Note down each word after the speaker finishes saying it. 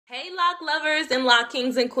Hey lock lovers and lock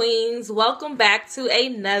kings and queens, welcome back to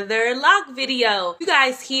another lock video. You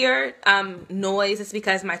guys hear noise. It's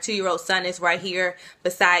because my 2-year-old son is right here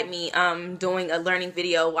beside me doing a learning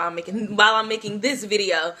video while I'm making this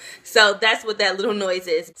video. So that's what that little noise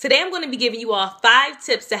is. Today I'm going to be giving you all 5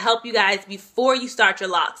 tips to help you guys before you start your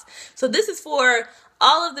locks. So this is for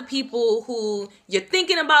all of the people who you're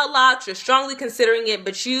thinking about locks, you're strongly considering it,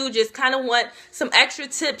 but you just kind of want some extra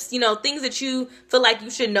tips, you know, things that you feel like you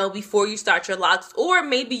should know before you start your locks. Or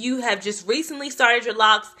maybe you have just recently started your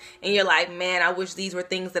locks and you're like, man, I wish these were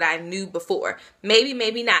things that I knew before. Maybe,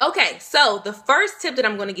 maybe not. Okay, so the first tip that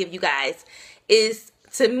I'm going to give you guys is,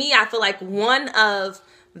 to me, I feel like one of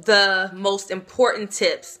the most important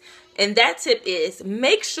tips. And that tip is,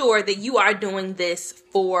 make sure that you are doing this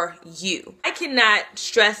for you. I cannot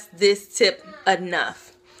stress this tip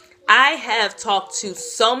enough. I have talked to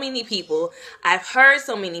so many people, I've heard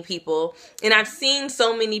so many people, and I've seen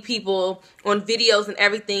so many people on videos and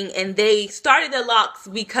everything, and they started their locks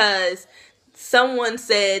because someone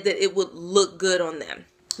said that it would look good on them.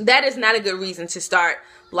 That is not a good reason to start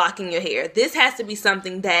locking your hair. This has to be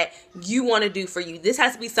something that you want to do for you. This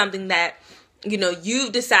has to be something that, you know,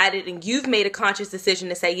 you've decided and you've made a conscious decision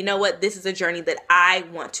to say, you know what, this is a journey that I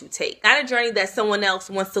want to take. Not a journey that someone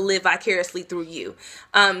else wants to live vicariously through you.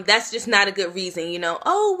 That's just not a good reason, you know.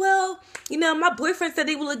 Oh, well, you know, my boyfriend said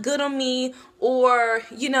they would look good on me. Or,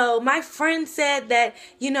 you know, my friend said that,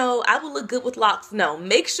 you know, I would look good with locks. No,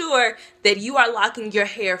 make sure that you are locking your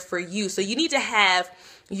hair for you. So you need to have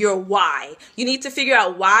your why. You need to figure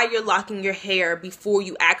out why you're locking your hair before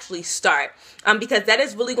you actually start, because that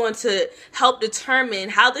is really going to help determine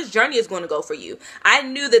how this journey is going to go for you. I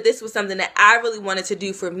knew that this was something that I really wanted to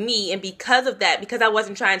do for me, and because of that, because I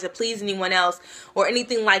wasn't trying to please anyone else or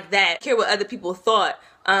anything like that, I don't care what other people thought,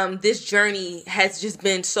 this journey has just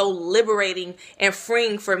been so liberating and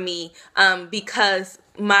freeing for me, because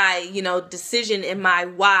my, you know, decision and my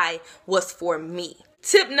why was for me.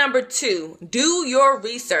 Tip number 2, do your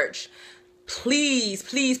research. Please,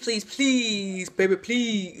 please, please, please, baby,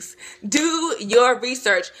 please, do your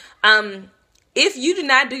research. If you do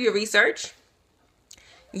not do your research,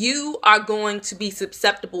 you are going to be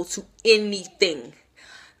susceptible to anything.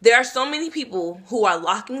 There are so many people who are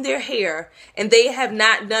locking their hair and they have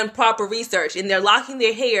not done proper research, and they're locking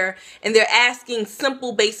their hair and they're asking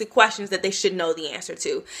simple basic questions that they should know the answer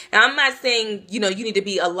to. And I'm not saying, you know, you need to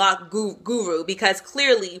be a lock guru, because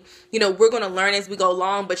clearly, you know, we're going to learn as we go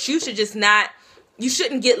along, but you should just not, you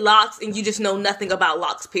shouldn't get locks and you just know nothing about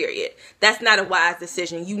locks, period. That's not a wise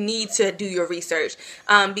decision. You need to do your research,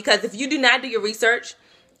 because if you do not do your research,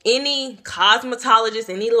 any cosmetologist,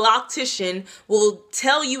 any loctician will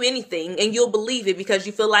tell you anything and you'll believe it because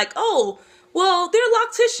you feel like, oh, well, they're a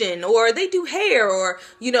loctician or they do hair or,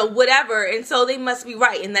 you know, whatever. And so they must be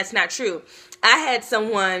right. And that's not true. I had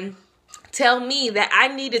someone tell me that I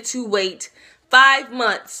needed to wait 5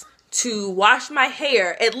 months to wash my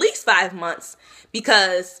hair, at least 5 months,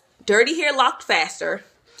 because dirty hair locked faster.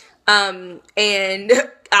 And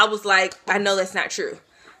I was like, I know that's not true.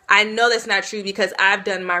 I know that's not true because I've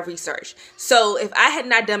done my research. So if I had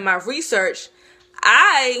not done my research,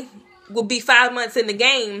 I would be 5 months in the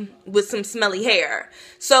game with some smelly hair.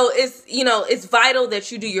 So it's, you know, it's vital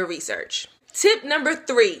that you do your research. Tip number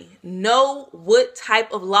 3, know what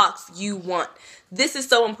type of locks you want. This is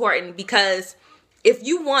so important because if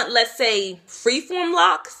you want, let's say, freeform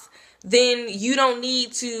locks, then you don't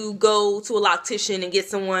need to go to a loctician and get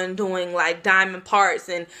someone doing like diamond parts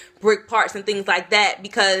and brick parts and things like that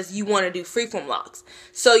because you want to do freeform locks.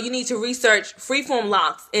 So you need to research freeform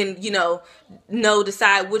locks and, you know,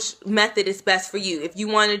 decide which method is best for you. If you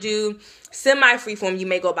want to do semi-freeform, you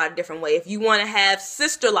may go about a different way. If you want to have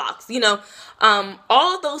sister locks, you know,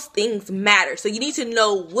 all of those things matter. So you need to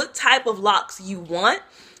know what type of locks you want.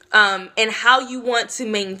 And how you want to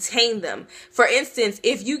maintain them. For instance,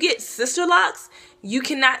 if you get sister locks, you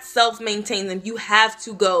cannot self-maintain them. You have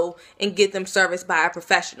to go and get them serviced by a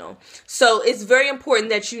professional. So it's very important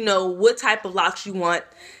that you know what type of locks you want,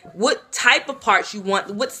 what type of parts you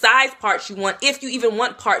want, what size parts you want, if you even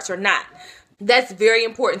want parts or not. That's very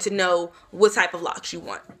important to know what type of locks you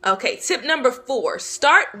want. Okay, tip number 4,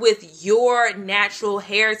 start with your natural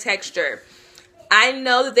hair texture. I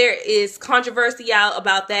know that there is controversy out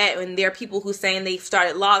about that, and there are people who saying they've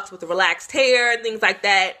started locks with relaxed hair and things like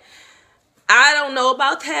that. I don't know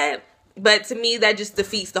about that, but to me that just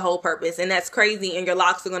defeats the whole purpose, and that's crazy, and your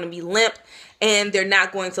locks are going to be limp and they're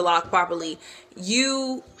not going to lock properly.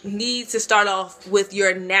 You need to start off with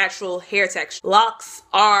your natural hair texture. Locks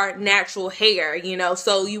are natural hair, you know,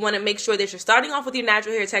 so you want to make sure that you're starting off with your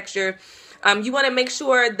natural hair texture. You want to make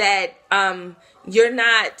sure that you're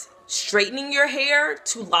not straightening your hair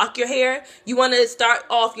to lock your hair. You want to start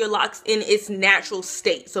off your locks in its natural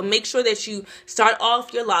state. So make sure that you start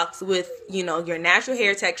off your locks with, you know, your natural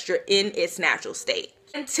hair texture in its natural state.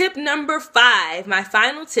 And tip number 5, my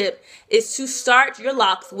final tip, is to start your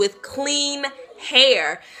locks with clean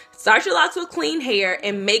hair. Start your locks with clean hair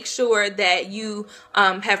and make sure that you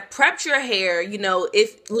have prepped your hair, you know,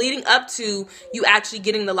 if leading up to you actually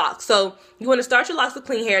getting the locks. So you want to start your locks with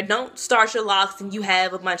clean hair. Don't start your locks and you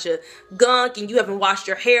have a bunch of gunk and you haven't washed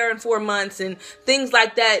your hair in 4 months and things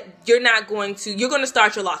like that. You're going to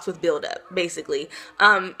start your locks with buildup, basically.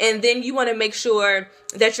 And then you want to make sure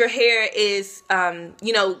that your hair is,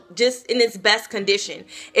 you know, just in its best condition.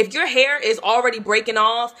 If your hair is already breaking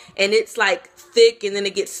off and it's like thick and then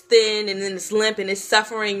it gets thin and then it's limp and it's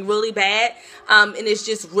suffering really bad, and it's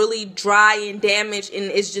just really dry and damaged and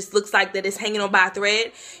it just looks like that it's hanging on by a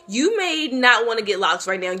thread, you may not want to get locks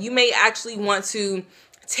right now. You may actually want to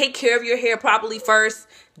take care of your hair properly first,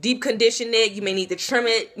 deep condition it. You may need to trim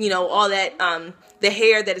it, you know, all that, the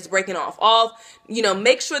hair that is breaking off. You know,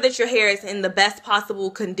 make sure that your hair is in the best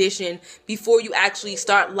possible condition before you actually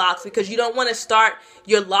start locks, because you don't want to start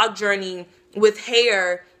your lock journey with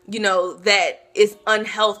hair, you know, that is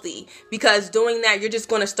unhealthy, because doing that, you're just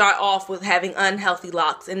going to start off with having unhealthy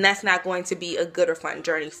locks, and that's not going to be a good or fun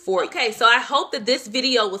journey for you. Okay, so I hope that this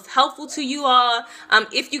video was helpful to you all.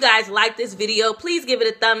 If you guys like this video, please give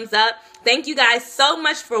it a thumbs up. Thank you guys so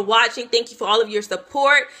much for watching. Thank you for all of your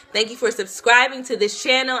support. Thank you for subscribing to this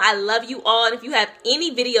channel. I love you all, and if you have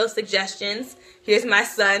any video suggestions, here's my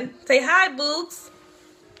son. Say hi, Boogs.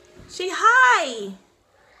 Say hi.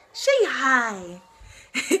 Say hi.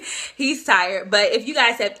 He's tired, but if you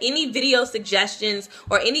guys have any video suggestions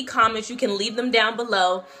or any comments, you can leave them down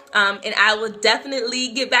below, and I will definitely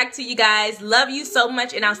get back to you guys. Love you so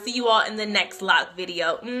much, and I'll see you all in the next lock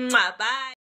video. Mwah, bye.